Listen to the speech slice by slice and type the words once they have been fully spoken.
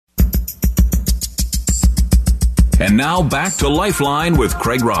And now back to Lifeline with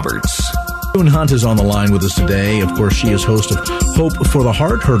Craig Roberts. June Hunt is on the line with us today. Of course, she is host of Hope for the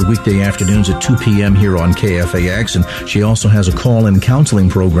Heart, heard weekday afternoons at 2 p.m. here on KFAX. And she also has a call-in counseling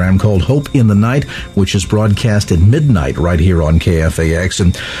program called Hope in the Night, which is broadcast at midnight right here on KFAX.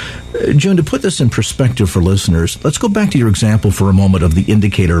 And June, to put this in perspective for listeners, let's go back to your example for a moment of the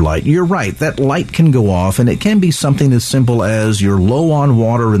indicator light. You're right, that light can go off, and it can be something as simple as you're low on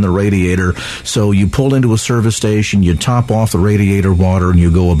water in the radiator, so you pull into a service station, you top off the radiator water, and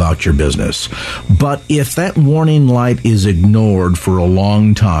you go about your business. But if that warning light is ignored for a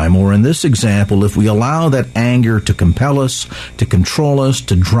long time, or in this example, if we allow that anger to compel us, to control us,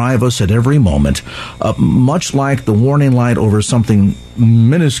 to drive us at every moment, much like the warning light over something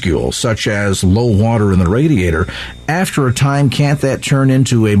minuscule, such as low water in the radiator, after a time, can't that turn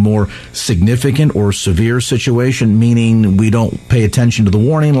into a more significant or severe situation, meaning we don't pay attention to the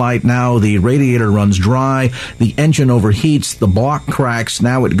warning light, now the radiator runs dry, the engine overheats, the block cracks,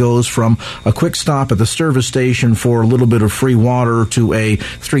 now it goes from a quick stop at the service station for a little bit of free water to a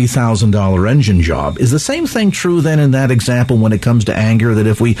 $3,000 engine job. Is the same thing true then in that example when it comes to anger, that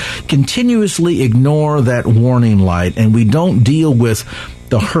if we continuously ignore that warning light and we don't deal with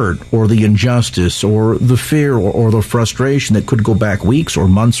the hurt or the injustice or the fear or the frustration that could go back weeks or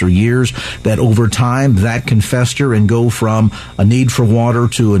months or years, that over time that can fester and go from a need for water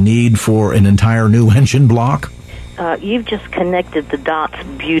to a need for an entire new engine block? You've just connected the dots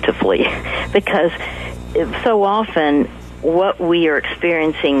beautifully, because so often what we are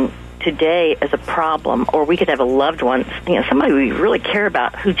experiencing today as a problem, or we could have a loved one, somebody we really care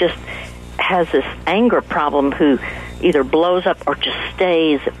about who just has this anger problem, who either blows up or just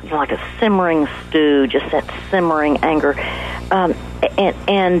stays like a simmering stew, just that simmering anger,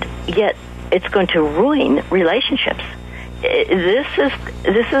 and yet it's going to ruin relationships. This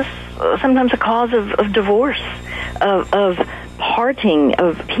is sometimes a cause of divorce, of parting,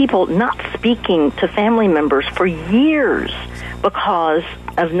 of people not speaking to family members for years because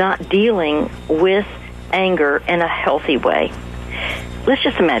of not dealing with anger in a healthy way. Let's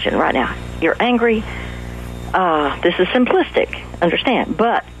just imagine right now, you're angry. This is simplistic, understand,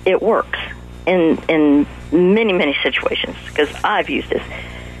 but it works in many, many situations, because I've used this.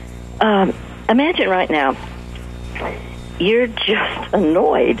 Imagine right now, you're just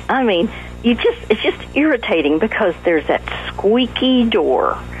annoyed. I mean, it's just irritating because there's that squeaky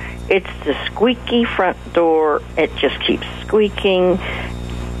door. It's the squeaky front door. It just keeps squeaking.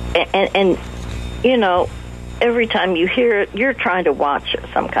 And every time you hear it, you're trying to watch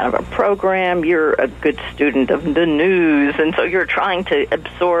some kind of a program. You're a good student of the news, and so you're trying to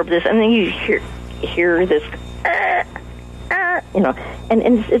absorb this, and then you hear this, and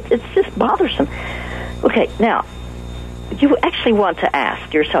it's just bothersome. Okay, now, you actually want to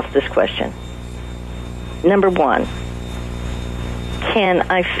ask yourself this question. Number one, can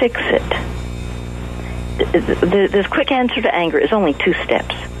I fix it? This quick answer to anger is only 2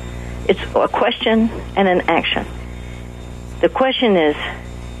 steps. It's a question and an action. The question is,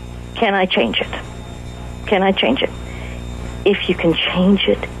 can I change it? Can I change it? If you can change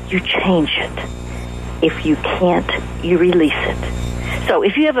it, you change it. If you can't, you release it. So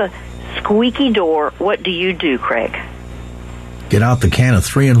if you have a squeaky door, what do you do, Craig? Get out the can of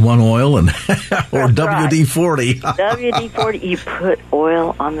 3-in-1 oil and or That's WD-40. Right. WD-40, you put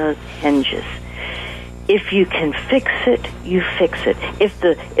oil on those hinges. If you can fix it, you fix it. If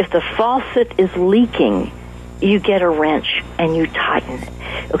the faucet is leaking, you get a wrench and you tighten it.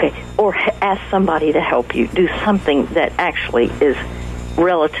 Okay, or ask somebody to help you do something that actually is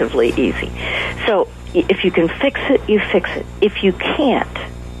relatively easy. So if you can fix it, you fix it. If you can't,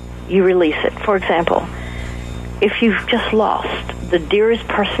 you release it. For example, if you've just lost the dearest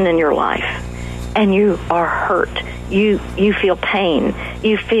person in your life and you are hurt, you feel pain,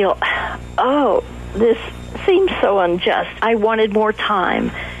 you feel, oh, this seems so unjust, I wanted more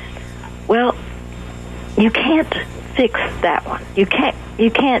time. Well, you can't fix that one. You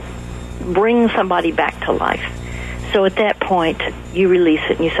can't bring somebody back to life. So at that point, you release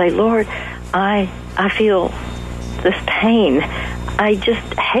it and you say, Lord, I feel this pain. I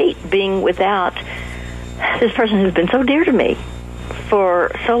just hate being without this person who's been so dear to me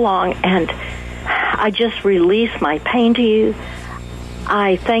for so long, and I just release my pain to you.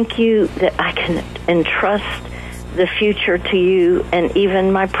 I thank you that I can entrust the future to you, and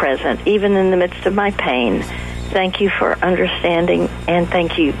even my present, even in the midst of my pain. Thank you for understanding, and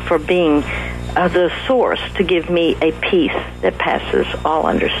thank you for being the source to give me a peace that passes all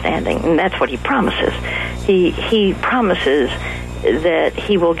understanding. And that's what he promises. He promises that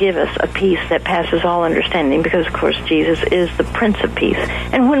he will give us a peace that passes all understanding, because, of course, Jesus is the Prince of Peace.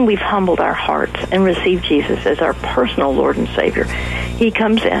 And when we've humbled our hearts and received Jesus as our personal Lord and Savior, he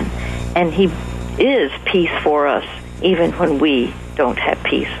comes in and he is peace for us, even when we don't have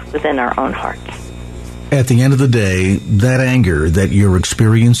peace within our own hearts. At the end of the day, that anger that you're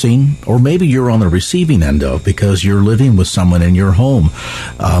experiencing, or maybe you're on the receiving end of because you're living with someone in your home,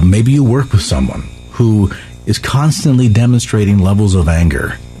 maybe you work with someone who is constantly demonstrating levels of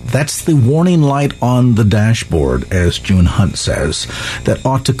anger. That's the warning light on the dashboard, as June Hunt says, that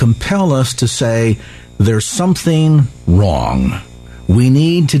ought to compel us to say, there's something wrong. We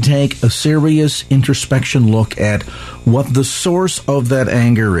need to take a serious introspection look at what the source of that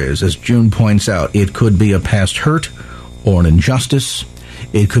anger is. As June points out, it could be a past hurt or an injustice.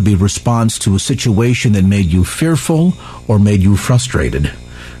 It could be response to a situation that made you fearful or made you frustrated.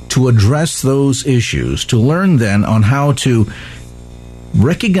 To address those issues, to learn then on how to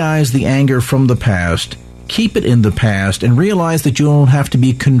recognize the anger from the past, keep it in the past, and realize that you don't have to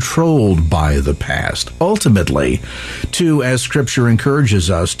be controlled by the past. Ultimately, to, as Scripture encourages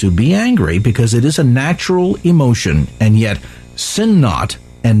us, to be angry because it is a natural emotion, and yet sin not,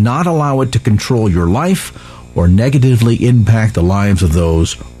 and not allow it to control your life or negatively impact the lives of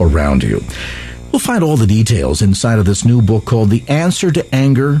those around you. We'll find all the details inside of this new book called The Answer to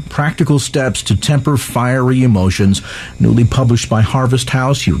Anger, Practical Steps to Temper Fiery Emotions, newly published by Harvest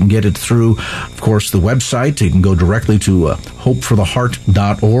House. You can get it through, of course, the website. You can go directly to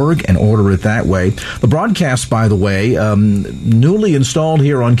hopefortheheart.org and order it that way. The broadcast, by the way, newly installed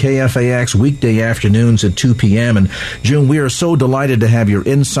here on KFAX weekday afternoons at 2 p.m. And June, we are so delighted to have your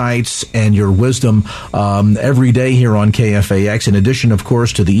insights and your wisdom every day here on KFAX, in addition, of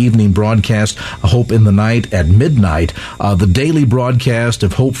course, to the evening broadcast, Hope in the Night at midnight. The daily broadcast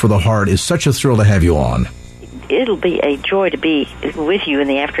of Hope for the Heart is such a thrill to have you on. It'll be a joy to be with you in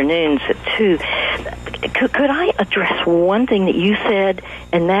the afternoons at 2. Could I address one thing that you said,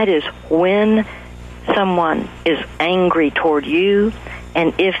 and that is when someone is angry toward you,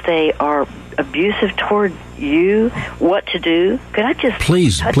 and if they are abusive toward you, what to do? Could I just...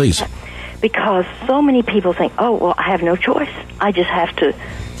 Please. Because so many people think, oh, well, I have no choice. I just have to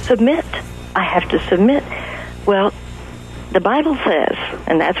submit. Well, the Bible says,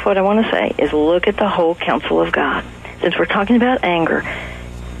 and that's what I want to say, is look at the whole counsel of God. Since we're talking about anger,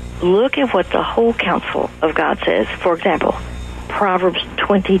 look at what the whole counsel of God says. For example, Proverbs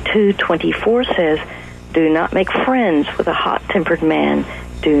 22:24 says, do not make friends with a hot-tempered man.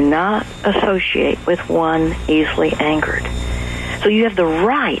 Do not associate with one easily angered. So you have the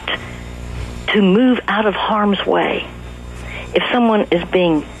right to move out of harm's way. If someone is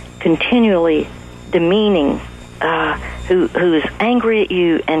being continually demeaning, who is angry at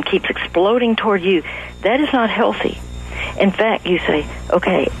you and keeps exploding toward you, that is not healthy. In fact, you say,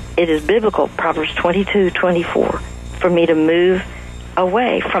 okay, it is biblical, Proverbs 22:24, for me to move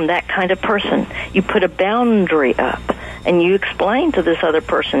away from that kind of person. You put a boundary up, and you explain to this other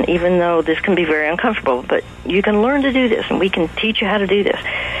person, even though this can be very uncomfortable, but you can learn to do this, and we can teach you how to do this.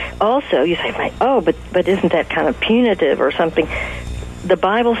 Also, you say, but isn't that kind of punitive or something? The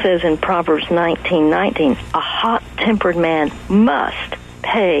Bible says in Proverbs 19:19, a hot-tempered man must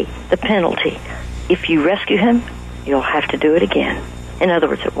pay the penalty. If you rescue him, you'll have to do it again. In other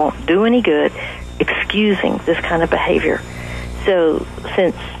words, it won't do any good excusing this kind of behavior. So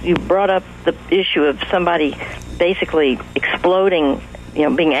since you brought up the issue of somebody basically exploding,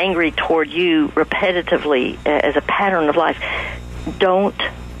 being angry toward you repetitively as a pattern of life, don't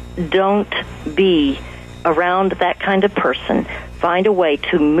be around that kind of person. Find a way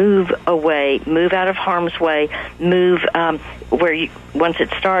to move away, move out of harm's way, move where you, once it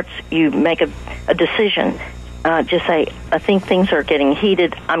starts, you make a decision. Just say, I think things are getting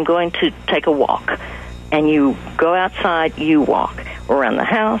heated. I'm going to take a walk. And you go outside, you walk around the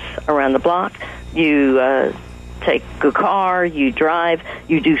house, around the block. You take a car, you drive.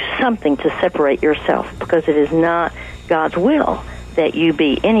 You do something to separate yourself, because it is not God's will that you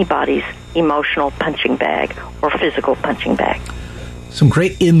be anybody's emotional punching bag or physical punching bag. Some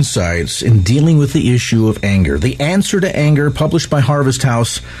great insights in dealing with the issue of anger. The Answer to Anger, published by Harvest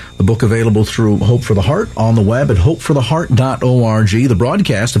House. The book available through Hope for the Heart on the web at hopefortheheart.org. The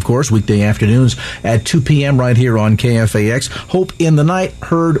broadcast, of course, weekday afternoons at 2 p.m. right here on KFAX. Hope in the Night,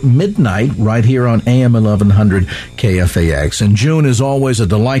 heard midnight right here on AM 1100 KFAX. And June, as always, a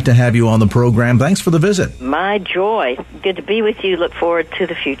delight to have you on the program. Thanks for the visit. My joy. Good to be with you. Look forward to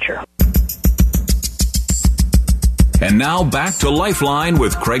the future. And now back to Lifeline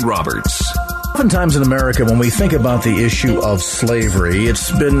with Craig Roberts. Oftentimes in America, when we think about the issue of slavery,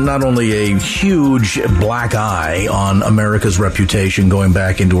 it's been not only a huge black eye on America's reputation going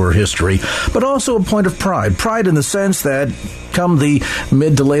back into her history, but also a point of pride. Pride in the sense that come the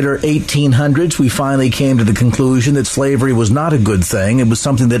mid to later 1800s, we finally came to the conclusion that slavery was not a good thing. It was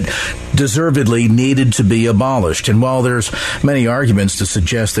something that deservedly needed to be abolished. And while there's many arguments to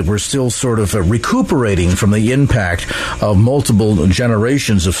suggest that we're still sort of recuperating from the impact of multiple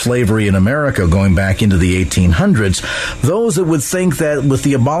generations of slavery in America going back into the 1800s, those that would think that with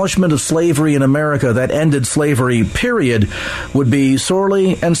the abolishment of slavery in America, that ended slavery, period, would be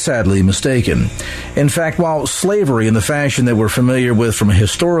sorely and sadly mistaken. In fact, while slavery in the fashion that we're familiar with from a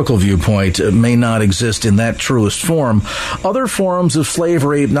historical viewpoint may not exist in that truest form, other forms of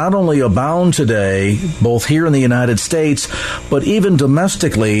slavery not only abound today, both here in the United States, but even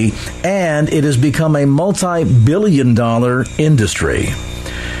domestically, and it has become a multi-billion-dollar industry.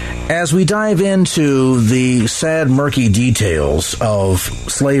 As we dive into the sad, murky details of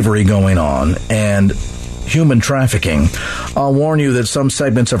slavery going on and human trafficking, I'll warn you that some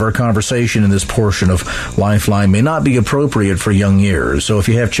segments of our conversation in this portion of Lifeline may not be appropriate for young ears. So if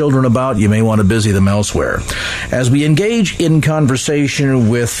you have children about, you may want to busy them elsewhere. As we engage in conversation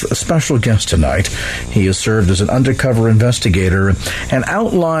with a special guest tonight, he has served as an undercover investigator and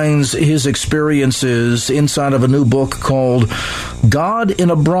outlines his experiences inside of a new book called God in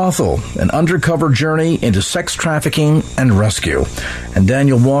a Brothel, an undercover journey into sex trafficking and rescue. And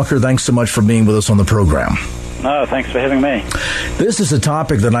Daniel Walker, thanks so much for being with us on the program. No, thanks for having me. This is a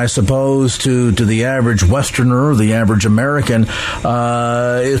topic that I suppose to the average Westerner, the average American,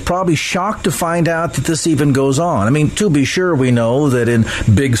 is probably shocked to find out that this even goes on. I mean, to be sure, we know that in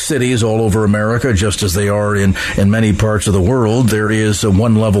big cities all over America, just as they are in many parts of the world, there is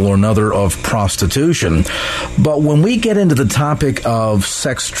one level or another of prostitution. But when we get into the topic of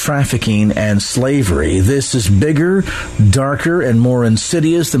sex trafficking and slavery, this is bigger, darker, and more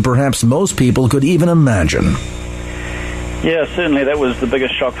insidious than perhaps most people could even imagine. Yeah, certainly that was the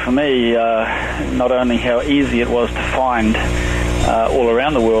biggest shock for me, not only how easy it was to find all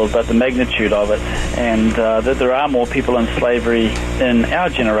around the world, but the magnitude of it, and that there are more people in slavery in our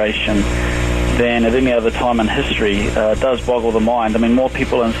generation than at any other time in history does boggle the mind. I mean, more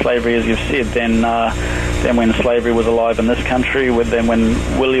people in slavery, as you've said, than when slavery was alive in this country, than when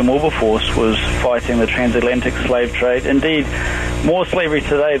William Wilberforce was fighting the transatlantic slave trade. Indeed, more slavery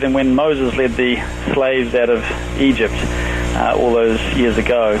today than when Moses led the slaves out of Egypt all those years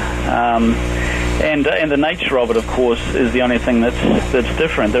ago. And the nature of it, of course, is the only thing that's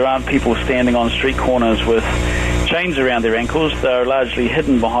different. There aren't people standing on street corners with chains around their ankles. They're largely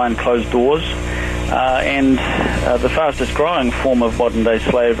hidden behind closed doors. And the fastest growing form of modern-day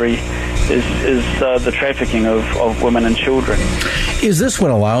slavery is the trafficking of women and children. Is this what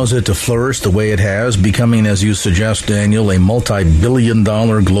allows it to flourish the way it has, becoming, as you suggest, Daniel, a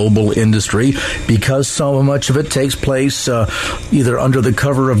multi-billion-dollar global industry, because so much of it takes place either under the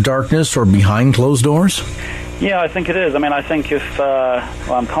cover of darkness or behind closed doors? Yeah, I think it is. I mean, I think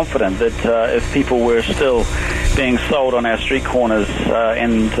I'm confident that if people were still being sold on our street corners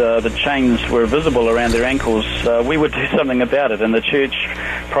and the chains were visible around their ankles, we would do something about it. And the church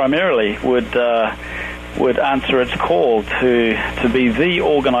primarily would answer its call to be the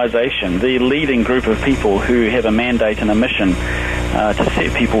organization, the leading group of people who have a mandate and a mission to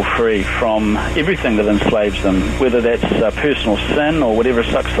set people free from everything that enslaves them, whether that's personal sin or whatever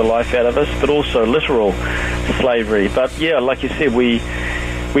sucks the life out of us, but also literal slavery. But yeah, like you said, we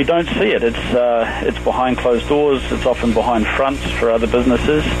don't see it. It's behind closed doors. It's often behind fronts for other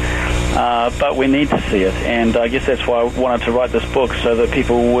businesses. But we need to see it, and I guess that's why I wanted to write this book, so that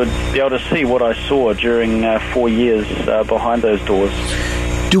people would be able to see what I saw during 4 years behind those doors.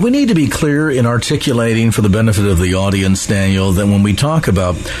 Do we need to be clear in articulating for the benefit of the audience, Daniel, that when we talk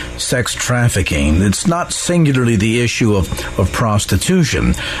about sex trafficking, it's not singularly the issue of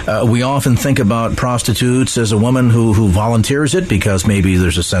prostitution. We often think about prostitutes as a woman who volunteers it because maybe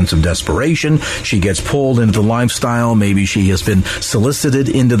there's a sense of desperation. She gets pulled into the lifestyle. Maybe she has been solicited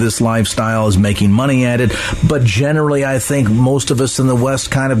into this lifestyle, is making money at it. But generally, I think most of us in the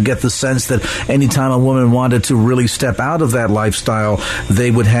West kind of get the sense that anytime a woman wanted to really step out of that lifestyle, they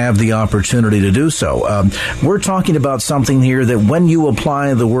would have the opportunity to do so. We're talking about something here that when you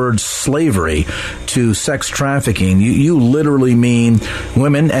apply the word slavery to sex trafficking, you literally mean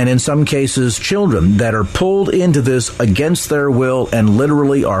women, and in some cases children, that are pulled into this against their will and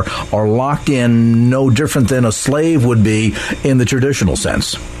literally are locked in, no different than a slave would be in the traditional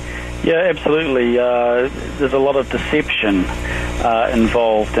sense. Yeah, absolutely. There's a lot of deception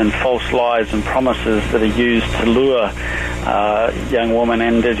involved, and false lies and promises that are used to lure young women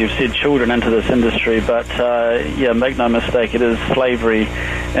and, as you've said, children into this industry. But make no mistake, it is slavery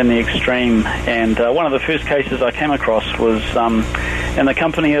in the extreme. And one of the first cases I came across was in the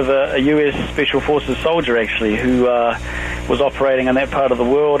company of a U.S. Special Forces soldier, actually, who was operating in that part of the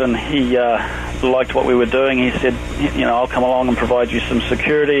world, and he liked what we were doing. He said, I'll come along and provide you some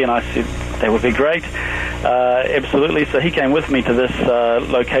security. And I said, that would be great. Absolutely. So he came with me to this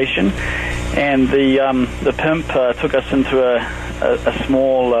location, and the pimp took us into a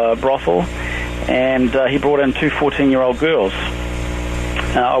small brothel, and he brought in two 14-year-old girls.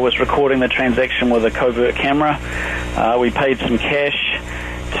 I was recording the transaction with a covert camera. We paid some cash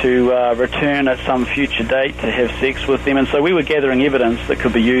to return at some future date to have sex with them, and so we were gathering evidence that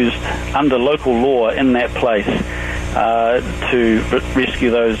could be used under local law in that place to rescue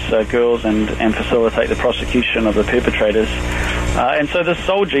those girls and facilitate the prosecution of the perpetrators. And so this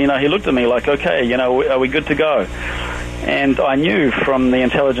soldier, he looked at me like, okay, are we good to go? And I knew from the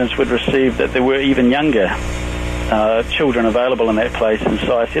intelligence we'd received that there were even younger children available in that place. And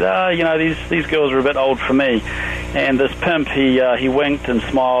so I said, these girls are a bit old for me. And this pimp, he winked and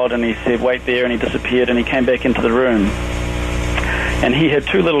smiled, and he said, wait there, and he disappeared, and he came back into the room. And he had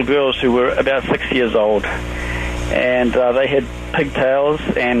two little girls who were about 6 years old, and they had pigtails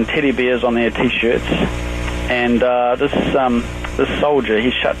and teddy bears on their T-shirts. And this soldier,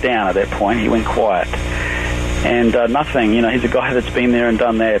 he shut down at that point. He went quiet. And nothing, he's a guy that's been there and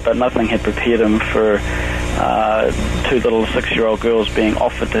done that, but nothing had prepared him for two little 6-year-old girls being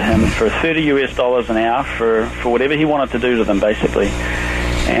offered to him for $30 an hour for whatever he wanted to do to them, basically.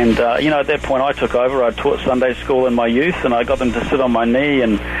 And, at that point I took over. I taught Sunday school in my youth, and I got them to sit on my knee,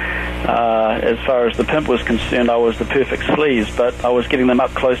 and as far as the pimp was concerned, I was the perfect sleaze, but I was getting them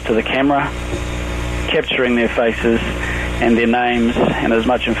up close to the camera, capturing their faces and their names and as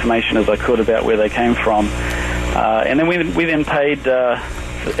much information as I could about where they came from. And then we then paid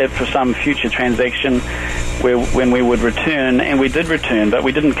for some future transaction when we would return, and we did return, but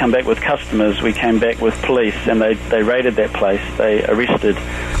we didn't come back with customers. We came back with police, and they raided that place. They arrested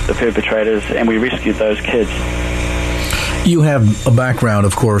the perpetrators, and we rescued those kids. You have a background,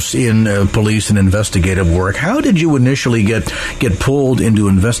 of course, in police and investigative work. How did you initially get pulled into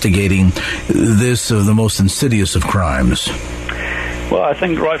investigating this the most insidious of crimes? Well, I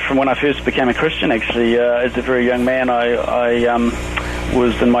think right from when I first became a Christian, actually, as a very young man, I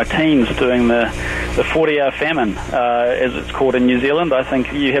was in my teens doing the 40-hour famine, as it's called in New Zealand. I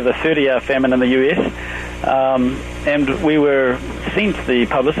think you have the 30-hour famine in the US. And we were sent the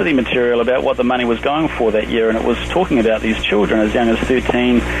publicity material about what the money was going for that year, and it was talking about these children as young as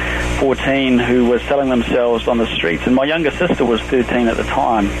 13, 14 who were selling themselves on the streets. And my younger sister was 13 at the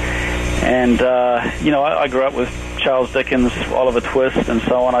time. And, I grew up with Charles Dickens, Oliver Twist, and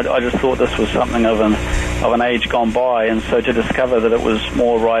so on. I just thought this was something of an age gone by, and so to discover that it was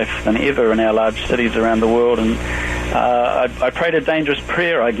more rife than ever in our large cities around the world, and I prayed a dangerous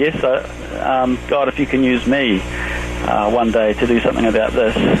prayer, I guess. God, if you can use me one day to do something about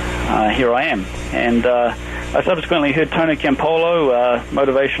this, here I am. And I subsequently heard Tony Campolo,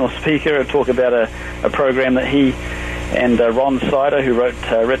 motivational speaker, talk about a program that he and Ron Sider, who wrote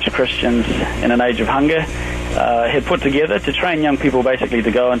Rich Christians in an Age of Hunger, had put together to train young people basically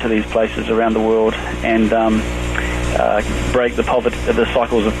to go into these places around the world and break the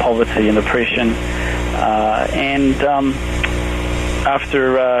cycles of poverty and oppression.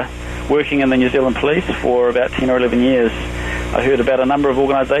 After working in the New Zealand Police for about 10 or 11 years, I heard about a number of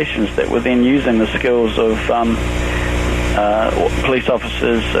organisations that were then using the skills of police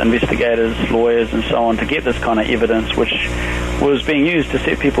officers, investigators, lawyers, and so on to get this kind of evidence, which was being used to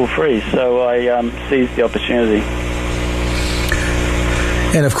set people free. So I seized the opportunity.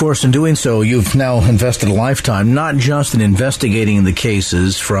 And, of course, in doing so, you've now invested a lifetime, not just in investigating the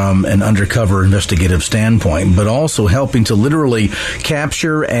cases from an undercover investigative standpoint, but also helping to literally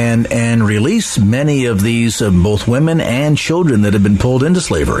capture and release many of these, both women and children that have been pulled into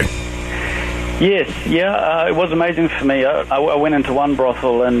slavery. Yes, it was amazing for me. I went into one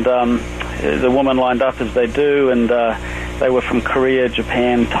brothel, and the woman lined up as they do, and they were from Korea,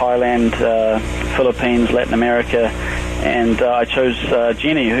 Japan, Thailand, Philippines, Latin America, and I chose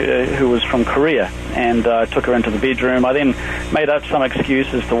Jenny, who was from Korea, and I took her into the bedroom. I then made up some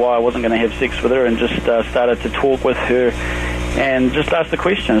excuse as to why I wasn't going to have sex with her, and just started to talk with her and just ask the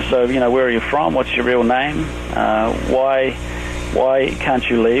questions. So, where are you from? What's your real name? Why can't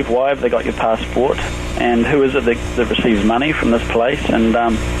you leave? Why have they got your passport? And who is it that receives money from this place? And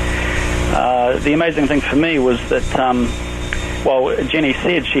the amazing thing for me was that, Jenny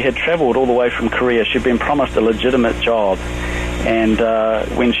said she had travelled all the way from Korea. She'd been promised a legitimate job, And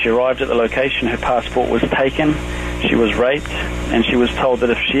when she arrived at the location, her passport was taken, she was raped, and she was told that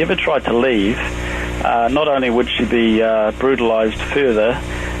if she ever tried to leave, not only would she be brutalized further,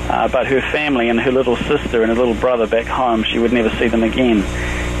 but her family and her little sister and her little brother back home, she would never see them again.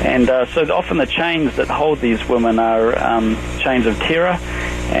 And so often the chains that hold these women are chains of terror,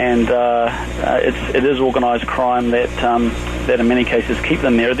 and it is organised crime that in many cases keep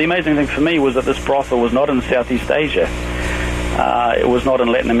them there. The amazing thing for me was that this brothel was not in Southeast Asia. It was not in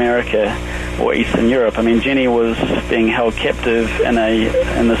Latin America or Eastern Europe. I mean, Jenny was being held captive in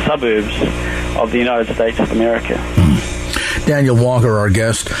the suburbs of the United States of America. Daniel Walker, our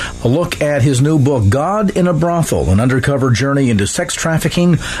guest, a look at his new book, God in a Brothel, an undercover journey into sex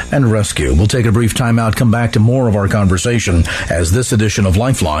trafficking and rescue. We'll take a brief time out, come back to more of our conversation as this edition of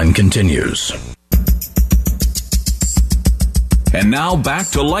Lifeline continues. And now back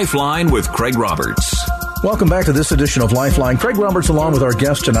to Lifeline with Craig Roberts. Welcome back to this edition of Lifeline. Craig Roberts along with our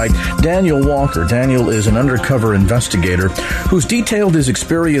guest tonight, Daniel Walker. Daniel is an undercover investigator who's detailed his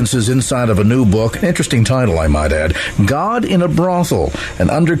experiences inside of a new book, an interesting title, I might add, God in a Brothel,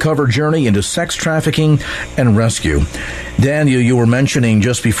 an undercover journey into sex trafficking and rescue. Daniel, you were mentioning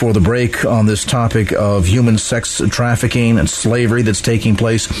just before the break on this topic of human sex trafficking and slavery that's taking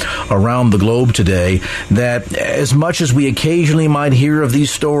place around the globe today, that as much as we occasionally might hear of these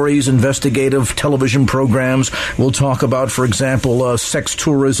stories, investigative television programs, we'll talk about, for example, sex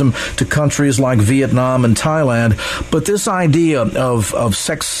tourism to countries like Vietnam and Thailand. But this idea of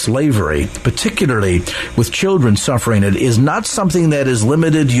sex slavery, particularly with children suffering it, is not something that is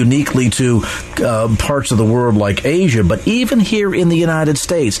limited uniquely to parts of the world like Asia, but even here in the United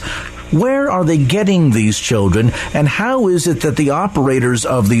States. Where are they getting these children, and how is it that the operators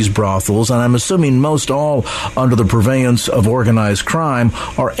of these brothels, and I'm assuming most all under the purveyance of organized crime,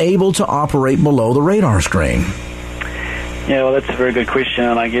 are able to operate below the radar screen? Yeah, well, that's a very good question,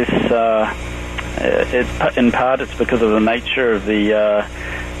 and I guess in part it's because of the nature of the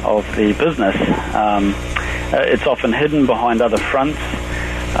business. It's often hidden behind other fronts.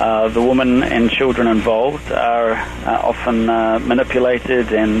 The women and children involved are often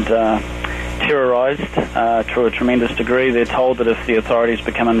manipulated and terrorized to a tremendous degree. They're told that if the authorities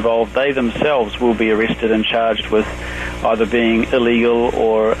become involved, they themselves will be arrested and charged with either being illegal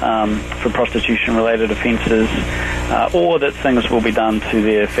or for prostitution-related offences, or that things will be done to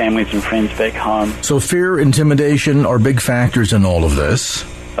their families and friends back home. So fear, intimidation are big factors in all of this?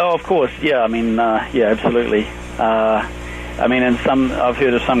 Oh, of course, yeah. I mean, yeah, absolutely. I mean, I've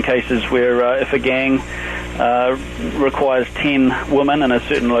heard of some cases where if a gang requires 10 women in a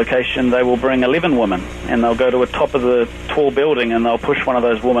certain location, they will bring 11 women, and they'll go to the top of the tall building and they'll push one of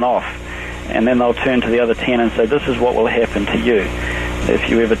those women off, and then they'll turn to the other 10 and say, this is what will happen to you if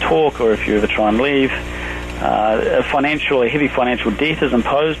you ever talk or if you ever try and leave. A heavy financial debt is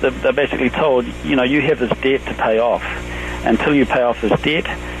imposed. They're basically told, you know, you have this debt to pay off. Until you pay off this debt,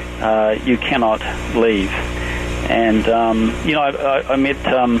 you cannot leave. And, you know, I met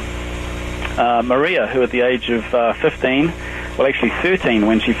Maria, who at the age of 15, well, actually 13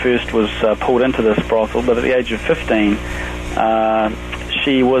 when she first was pulled into this brothel, but at the age of 15,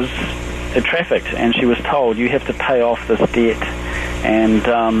 she was trafficked, and she was told, you have to pay off this debt. And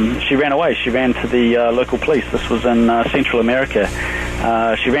she ran away. She ran to the local police. This was in Central America.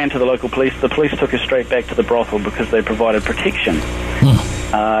 She ran to the local police. The police took her straight back to the brothel because they provided protection.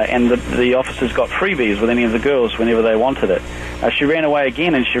 And the officers got freebies with any of the girls whenever they wanted it. She ran away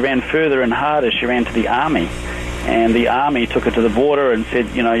again, and she ran further and harder. She ran to the army. And the army took her to the border and said,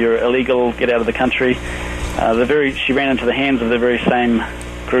 you know, you're illegal, get out of the country. She ran into the hands of the very same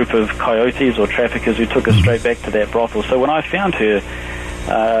group of coyotes or traffickers who took her straight back to that brothel. So when I found her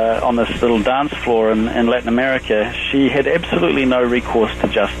on this little dance floor in Latin America, she had absolutely no recourse to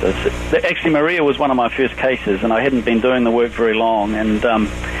justice. Actually, Maria was one of my first cases, and I hadn't been doing the work very long, and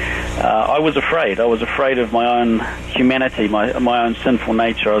I was afraid. I was afraid of my own humanity, my own sinful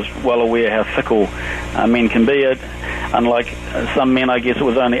nature. I was well aware how fickle men can be. Unlike some men, I guess it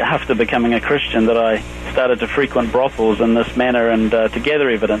was only after becoming a Christian that I started to frequent brothels in this manner and to gather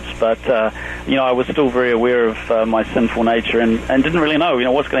evidence. But, you know, I was still very aware of my sinful nature and didn't really know, you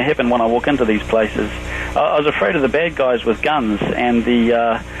know, what's going to happen when I walk into these places. I was afraid of the bad guys with guns and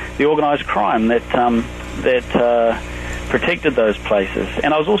the organised crime that protected those places.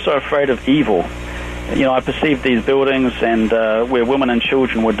 And I was also afraid of evil. You know, I perceived these buildings and where women and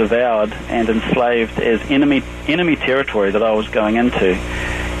children were devoured and enslaved as enemy territory that I was going into.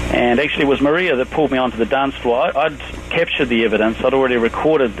 And actually it was Maria that pulled me onto the dance floor. I'd captured the evidence. I'd already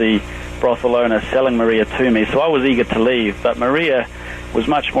recorded the brothel owner selling Maria to me, so I was eager to leave. But Maria was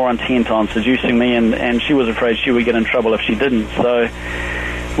much more intent on seducing me, and she was afraid she would get in trouble if she didn't. So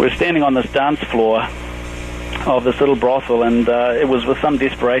we're standing on this dance floor of this little brothel, and it was with some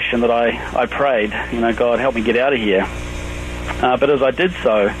desperation that I prayed, God, help me get out of here. But as I did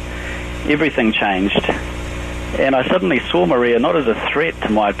so, everything changed. And I suddenly saw Maria not as a threat to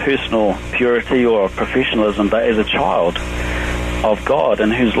my personal purity or professionalism, but as a child of God,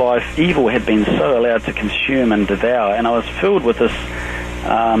 in whose life evil had been so allowed to consume and devour. And I was filled with this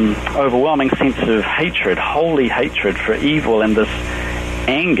overwhelming sense of hatred, holy hatred for evil, and this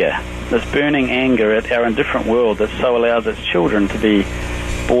anger, this burning anger at our indifferent world that so allows its children to be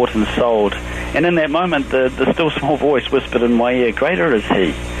bought and sold. And in that moment, the still small voice whispered in my ear, "Greater is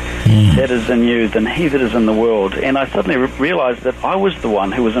he that is in you than he that is in the world." And I suddenly realized that I was the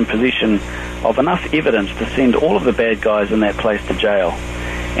one who was in possession of enough evidence to send all of the bad guys in that place to jail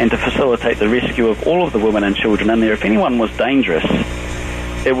and to facilitate the rescue of all of the women and children in there. If anyone was dangerous,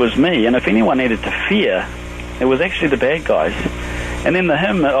 it was me. And if anyone needed to fear, it was actually the bad guys. And then the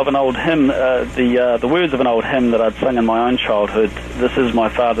hymn of an old hymn, the words of an old hymn that I'd sung in my own childhood, "This is my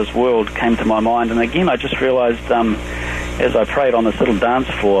Father's world," came to my mind. And again, I just realized as I prayed on this little dance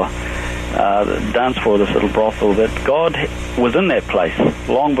floor of this little brothel, that God was in that place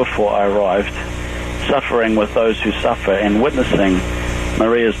long before I arrived, suffering with those who suffer and witnessing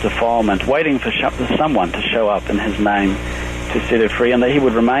Maria's defilement, waiting for someone to show up in his name to set her free, and that he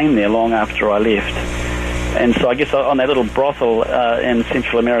would remain there long after I left. And so I guess on that little brothel in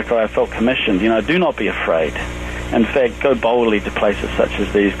Central America, I felt commissioned, do not be afraid. In fact, go boldly to places such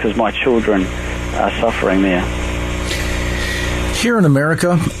as these, because my children are suffering there. Here in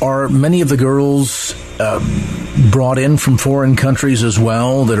America, are many of the girls brought in from foreign countries as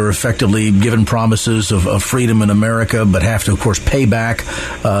well that are effectively given promises of freedom in America, but have to, of course, pay back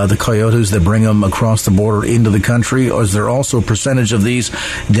the coyotes that bring them across the border into the country? Or is there also a percentage of these,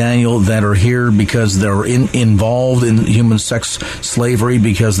 Daniel, that are here because they're involved in human sex slavery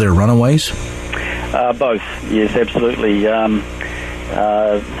because they're runaways? Both, yes, absolutely.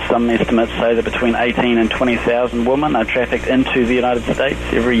 Some estimates say that between 18 and 20,000 women are trafficked into the United States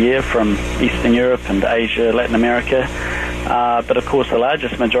every year from Eastern Europe and Asia, Latin America. But of course, the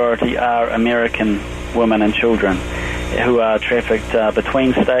largest majority are American women and children who are trafficked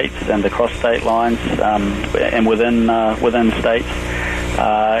between states and across state lines and within states.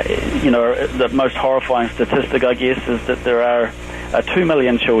 The most horrifying statistic, I guess, is that there are 2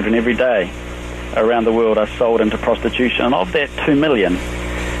 million children every day around the world are sold into prostitution, and of that 2 million,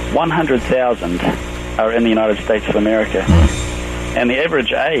 100,000 are in the United States of America. And the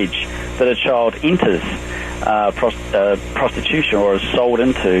average age that a child enters prostitution or is sold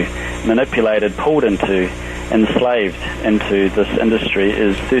into, manipulated, pulled into, enslaved into this industry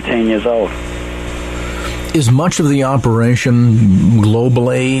is 13 years old. Is much of the operation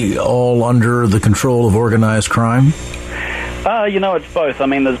globally all under the control of organized crime? It's both. I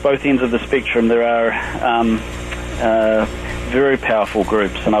mean, there's both ends of the spectrum. There are very powerful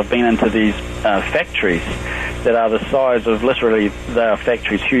groups, and I've been into these factories that are the size of, literally, they are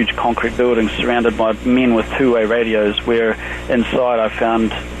factories, huge concrete buildings surrounded by men with two-way radios, where inside I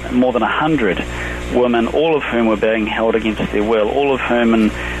found more than 100 women, all of whom were being held against their will, all of whom,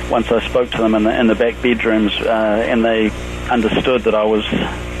 and once I spoke to them in the back bedrooms, and they understood that I was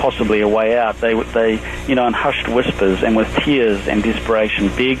possibly a way out, they in hushed whispers and with tears and desperation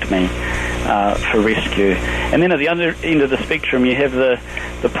begged me for rescue. And then at the other end of the spectrum, you have the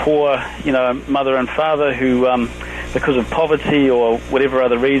poor, mother and father who, because of poverty or whatever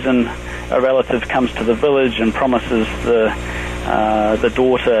other reason, a relative comes to the village and promises the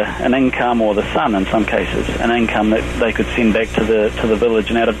daughter an income, or the son in some cases, an income that they could send back to the village,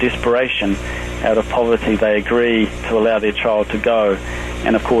 and out of desperation, out of poverty, they agree to allow their child to go.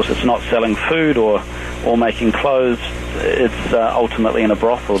 And of course, it's not selling food or making clothes. It's ultimately in a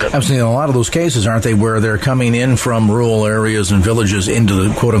brothel. I'm saying in a lot of those cases, aren't they, where they're coming in from rural areas and villages into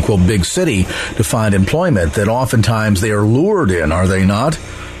the quote-unquote big city to find employment, that oftentimes they are lured in, are they not?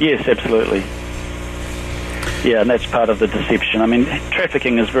 Yes, absolutely. Yeah, and that's part of the deception. I mean,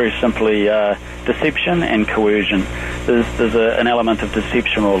 trafficking is very simply deception and coercion. There's an element of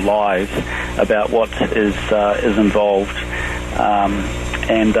deception or lies about what is involved.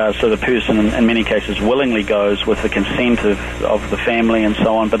 So the person, in many cases, willingly goes with the consent of the family and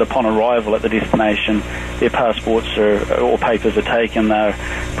so on, but upon arrival at the destination, their passports or papers are taken, they're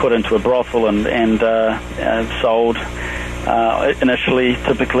put into a brothel and sold. Initially,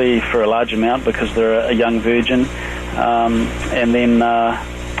 typically for a large amount because they're a young virgin, and then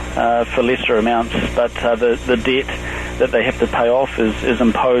for lesser amounts. But the that they have to pay off is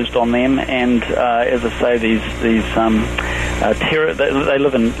imposed on them. And as I say, these terror, they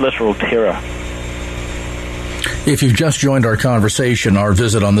live in literal terror. If you've just joined our conversation, our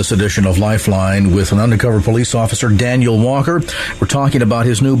visit on this edition of Lifeline with an undercover police officer, Daniel Walker, we're talking about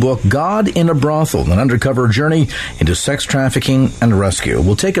his new book, God in a Brothel, an undercover journey into sex trafficking and rescue.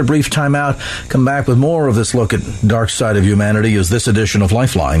 We'll take a brief time out, come back with more of this look at dark side of humanity as this edition of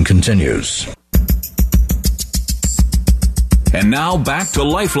Lifeline continues. And now back to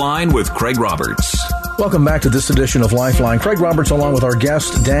Lifeline with Craig Roberts. Welcome back to this edition of Lifeline. Craig Roberts along with our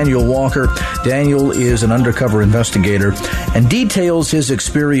guest, Daniel Walker. Daniel is an undercover investigator and details his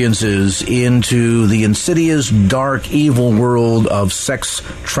experiences into the insidious, dark, evil world of sex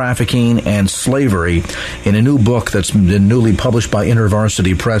trafficking and slavery in a new book that's been newly published by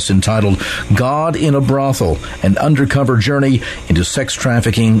InterVarsity Press entitled God in a Brothel, an undercover journey into sex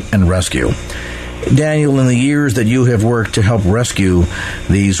trafficking and rescue. Daniel, in the years that you have worked to help rescue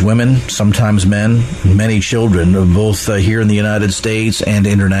these women, sometimes men, many children, both here in the United States and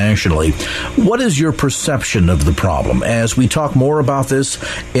internationally, what is your perception of the problem as we talk more about this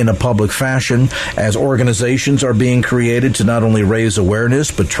in a public fashion, as organizations are being created to not only raise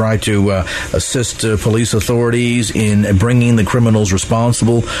awareness, but try to assist police authorities in bringing the criminals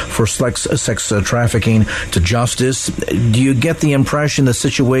responsible for sex trafficking to justice? Do you get the impression the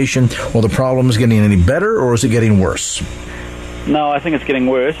situation or the problem is getting any better, or is it getting worse? No, I think it's getting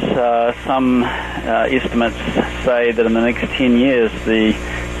worse. Some estimates say that in the next 10 years, the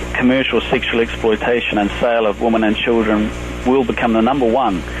commercial sexual exploitation and sale of women and children will become the number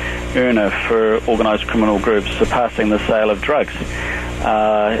one earner for organized criminal groups, surpassing the sale of drugs.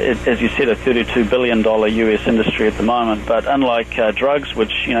 As you said, a $32 billion U.S. industry at the moment, but unlike drugs,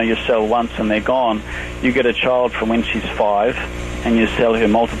 which you sell once and they're gone, you get a child from when she's 5 and you sell her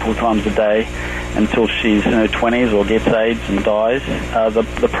multiple times a day until she's in her 20s or gets AIDS and dies.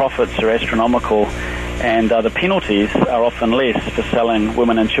 The profits are astronomical, and the penalties are often less for selling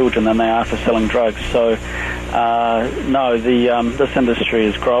women and children than they are for selling drugs. So, this industry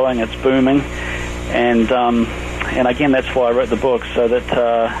is growing, it's booming, and again, that's why I wrote the book, so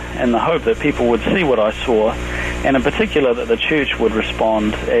that in the hope that people would see what I saw, and in particular that the church would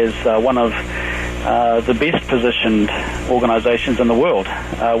respond as one of the best positioned organizations in the world.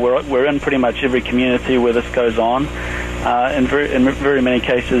 We're in pretty much every community where this goes on. In very many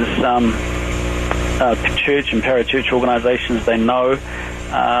cases, church and parachurch organizations, they know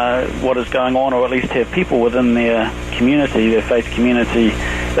what is going on, or at least have people within their community, their faith community.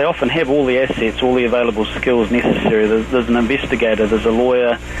 They often have all the assets, all the available skills necessary. There's an investigator, there's a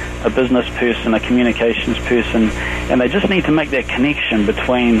lawyer, a business person, a communications person, and they just need to make that connection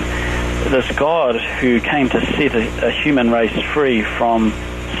between this God who came to set a human race free from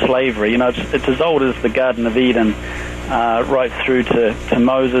slavery. It's as old as the Garden of Eden, right through to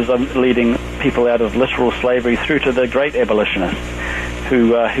Moses leading people out of literal slavery, through to the great abolitionist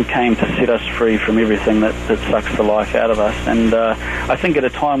who came to set us free from everything that sucks the life out of us. And I think at a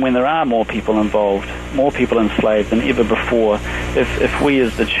time when there are more people involved, more people enslaved than ever before, if we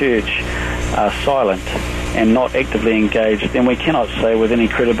as the church are silent and not actively engaged, then we cannot say with any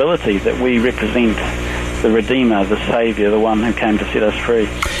credibility that we represent the Redeemer, the Savior, the one who came to set us free.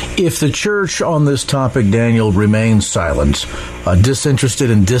 If the church on this topic, Daniel, remains silent, disinterested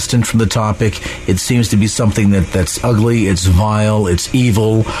and distant from the topic, it seems to be something that's ugly, it's vile, it's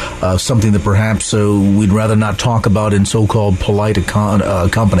evil, something that perhaps we'd rather not talk about in so-called polite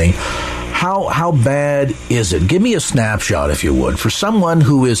company. How bad is it? Give me a snapshot, if you would, for someone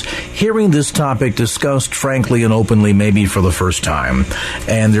who is hearing this topic discussed frankly and openly maybe for the first time,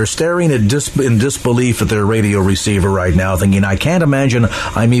 and they're staring in disbelief at their radio receiver right now, thinking, I can't imagine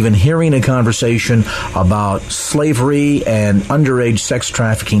I'm even hearing a conversation about slavery and underage sex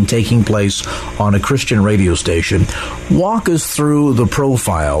trafficking taking place on a Christian radio station. Walk us through the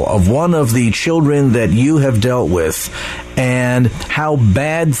profile of one of the children that you have dealt with and how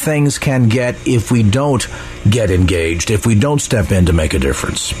bad things can get if we don't get engaged, if we don't step in to make a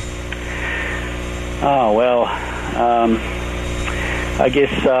difference. Oh, well, I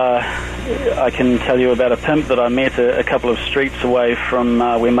guess I can tell you about a pimp that I met a couple of streets away from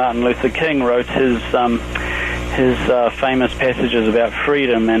where Martin Luther King wrote his famous passages about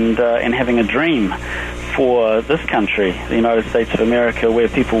freedom and having a dream for this country, the United States of America, where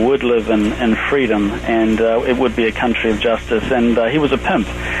people would live in freedom, and it would be a country of justice. And he was a pimp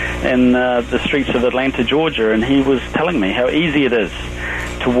in the streets of Atlanta, Georgia, and he was telling me how easy it is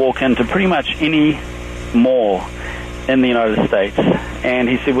to walk into pretty much any mall in the United States. And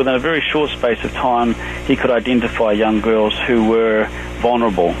he said within a very short space of time, he could identify young girls who were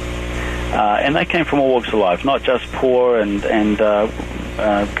vulnerable, And they came from all walks of life, not just poor and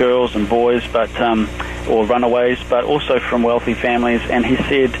girls and boys, but or runaways, but also from wealthy families. And he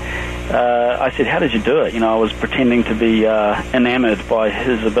said, I said, how did you do it? I was pretending to be enamored by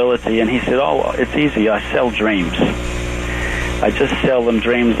his ability. And he said, oh, it's easy. I sell dreams. I just sell them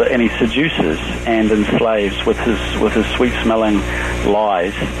dreams, and he seduces and enslaves with his sweet-smelling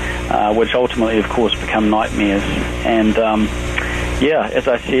lies, which ultimately, of course, become nightmares. And as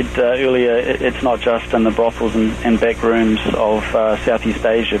I said earlier, it's not just in the brothels and back rooms of Southeast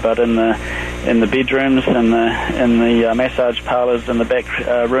Asia, but in the bedrooms, in the massage parlors, in the back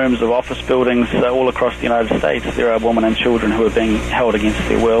rooms of office buildings all across the United States. There are women and children who are being held against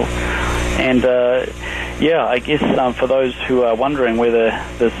their will. And I guess for those who are wondering whether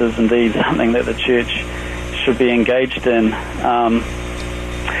this is indeed something that the church should be engaged in, I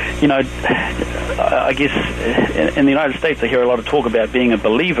guess in the United States I hear a lot of talk about being a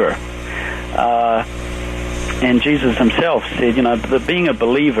believer. And Jesus himself said, that being a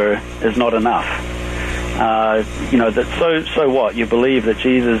believer is not enough. That so what? You believe that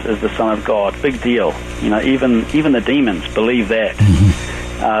Jesus is the Son of God. Big deal. Even the demons believe that.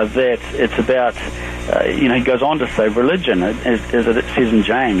 That it's about, he goes on to say, religion, as it says in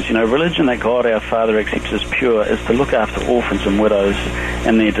James, religion that God our Father accepts as pure is to look after orphans and widows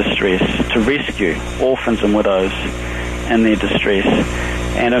in their distress, to rescue orphans and widows in their distress.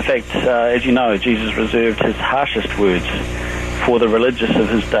 And in fact, as you know, Jesus reserved his harshest words for the religious of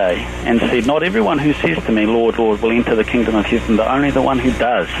his day and said, not everyone who says to me, Lord, Lord, will enter the kingdom of heaven, but only the one who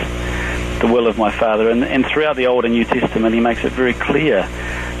does the will of my Father. And throughout the Old and New Testament, he makes it very clear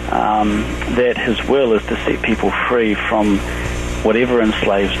that his will is to set people free from whatever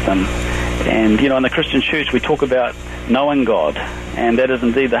enslaves them. And, in the Christian church, we talk about knowing God, and that is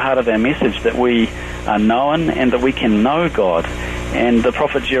indeed the heart of our message, that we are known and that we can know God. And the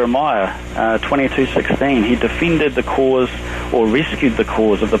prophet Jeremiah, 22:16, he defended the cause or rescued the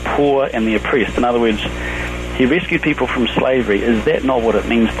cause of the poor and the oppressed. In other words, he rescued people from slavery. Is that not what it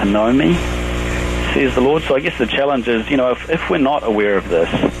means to know me? Says the Lord. So I guess the challenge is, if we're not aware of this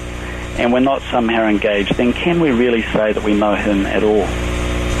and we're not somehow engaged, then can we really say that we know him at all?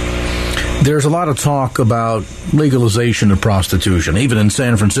 There's a lot of talk about legalization of prostitution, even in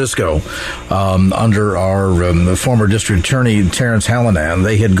San Francisco. Under our former district attorney, Terrence Hallinan,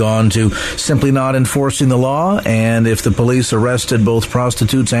 they had gone to simply not enforcing the law, and if the police arrested both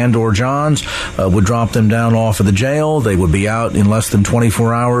prostitutes and or Johns, would drop them down off of the jail, they would be out in less than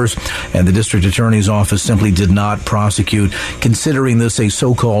 24 hours, and the district attorney's office simply did not prosecute, considering this a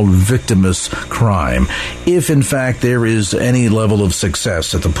so-called victimless crime. If, in fact, there is any level of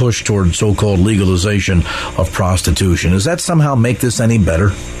success at the push toward so-called legalization of prostitution, does that somehow make this any better?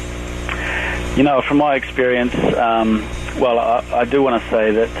 From my experience, I do want to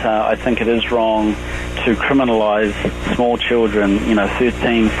say that I think it is wrong to criminalize small children,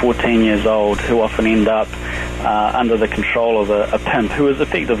 13, 14 years old, who often end up under the control of a pimp who is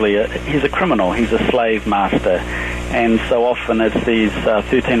effectively he's a criminal, he's a slave master. And so often it's these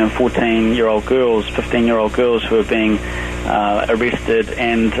 13 and 14-year-old girls, 15-year-old girls who are being arrested.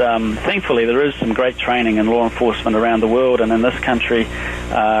 And thankfully there is some great training in law enforcement around the world and in this country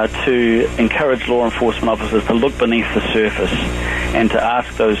to encourage law enforcement officers to look beneath the surface and to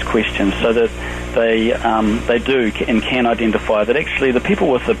ask those questions so that they do and can identify that actually the people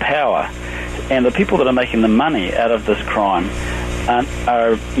with the power and the people that are making the money out of this crime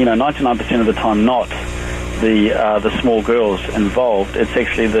are 99% of the time not the small girls involved. It's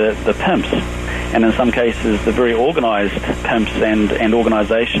actually the pimps, and in some cases the very organized pimps and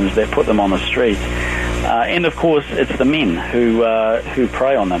organizations that put them on the street. And of course it's the men who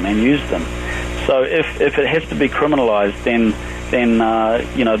prey on them and use them. So if it has to be criminalized, then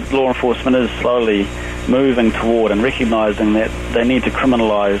law enforcement is slowly moving toward and recognizing that they need to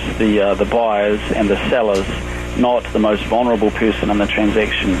criminalize the buyers and the sellers, not the most vulnerable person in the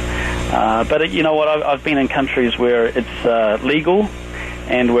transaction. But you know what? I've been in countries where it's legal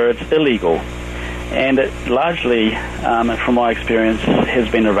and where it's illegal, and it largely, from my experience, has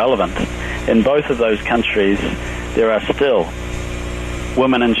been irrelevant. In both of those countries, there are still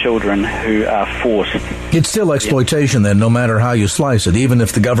women and children who are forced. It's still exploitation then, no matter how you slice it. Even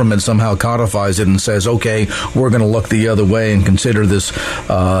if the government somehow codifies it and says, okay, we're going to look the other way and consider this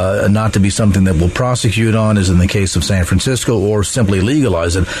not to be something that we'll prosecute on, as in the case of San Francisco, or simply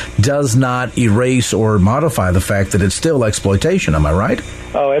legalize it, does not erase or modify the fact that it's still exploitation. Am I right?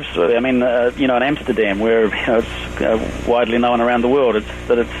 Oh, absolutely. I mean, in Amsterdam, where it's widely known around the world,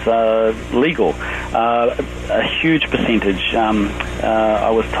 it's legal. A huge percentage, I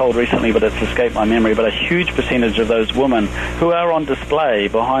was told recently, but it's escaped my memory, but a huge percentage of those women who are on display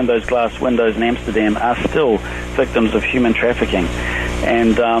behind those glass windows in Amsterdam are still victims of human trafficking.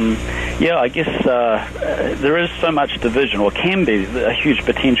 And I guess there is so much division, or can be a huge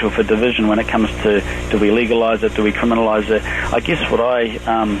potential for division when it comes to, do we legalize it, do we criminalize it? I guess what I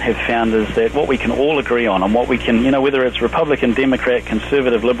have found is that what we can all agree on, and what we can, whether it's Republican, Democrat,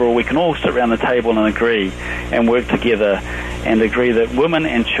 Conservative, Liberal, we can all sit around the table and agree and work together and agree that women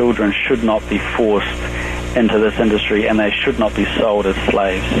and children should not be forced into this industry, and they should not be sold as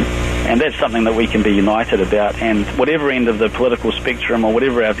slaves. And that's something that we can be united about. And whatever end of the political spectrum or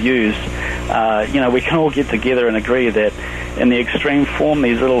whatever our views, we can all get together and agree that in the extreme form,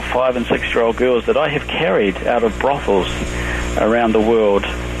 these little 5- and 6-year-old girls that I have carried out of brothels around the world,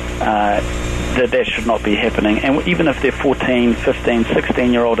 that should not be happening. And even if they're 14, 15,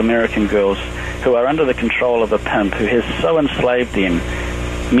 16-year-old American girls who are under the control of a pimp who has so enslaved them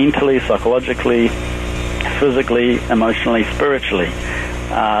mentally, psychologically, physically, emotionally, spiritually,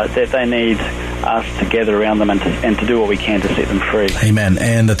 that they need us to gather around them and to do what we can to set them free. Amen.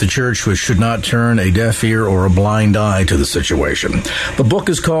 And that the church should not turn a deaf ear or a blind eye to the situation. The book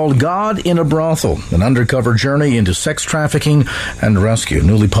is called God in a Brothel, an undercover journey into sex trafficking and rescue,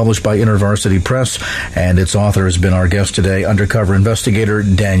 newly published by InterVarsity Press, and its author has been our guest today, undercover investigator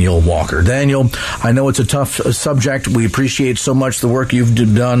Daniel Walker. Daniel, I know it's a tough subject. We appreciate so much the work you've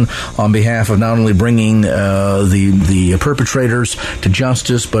done on behalf of not only bringing the perpetrators to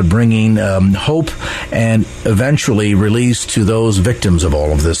justice, but bringing hope and eventually release to those victims of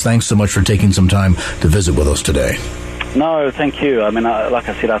all of this. Thanks so much for taking some time to visit with us today. No, thank you. I mean, like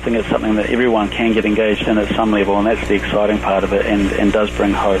I said, I think it's something that everyone can get engaged in at some level, and that's the exciting part of it, and does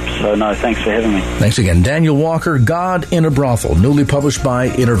bring hope. So, no, thanks for having me. Thanks again. Daniel Walker, God in a Brothel, newly published by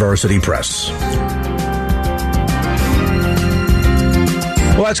InterVarsity Press.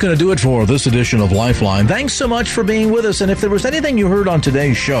 Well, that's going to do it for this edition of Lifeline. Thanks so much for being with us. And if there was anything you heard on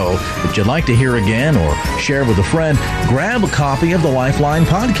today's show that you'd like to hear again or share with a friend, grab a copy of the Lifeline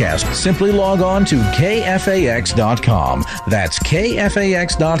podcast. Simply log on to KFAX.com. That's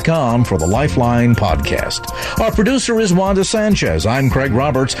KFAX.com for the Lifeline podcast. Our producer is Wanda Sanchez. I'm Craig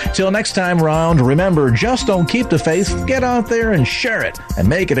Roberts. Till next time round, remember, just don't keep the faith. Get out there and share it and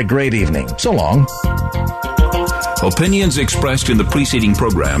make it a great evening. So long. Opinions expressed in the preceding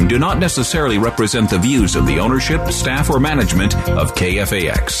program do not necessarily represent the views of the ownership, staff, or management of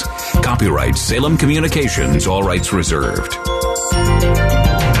KFAX. Copyright Salem Communications, all rights reserved.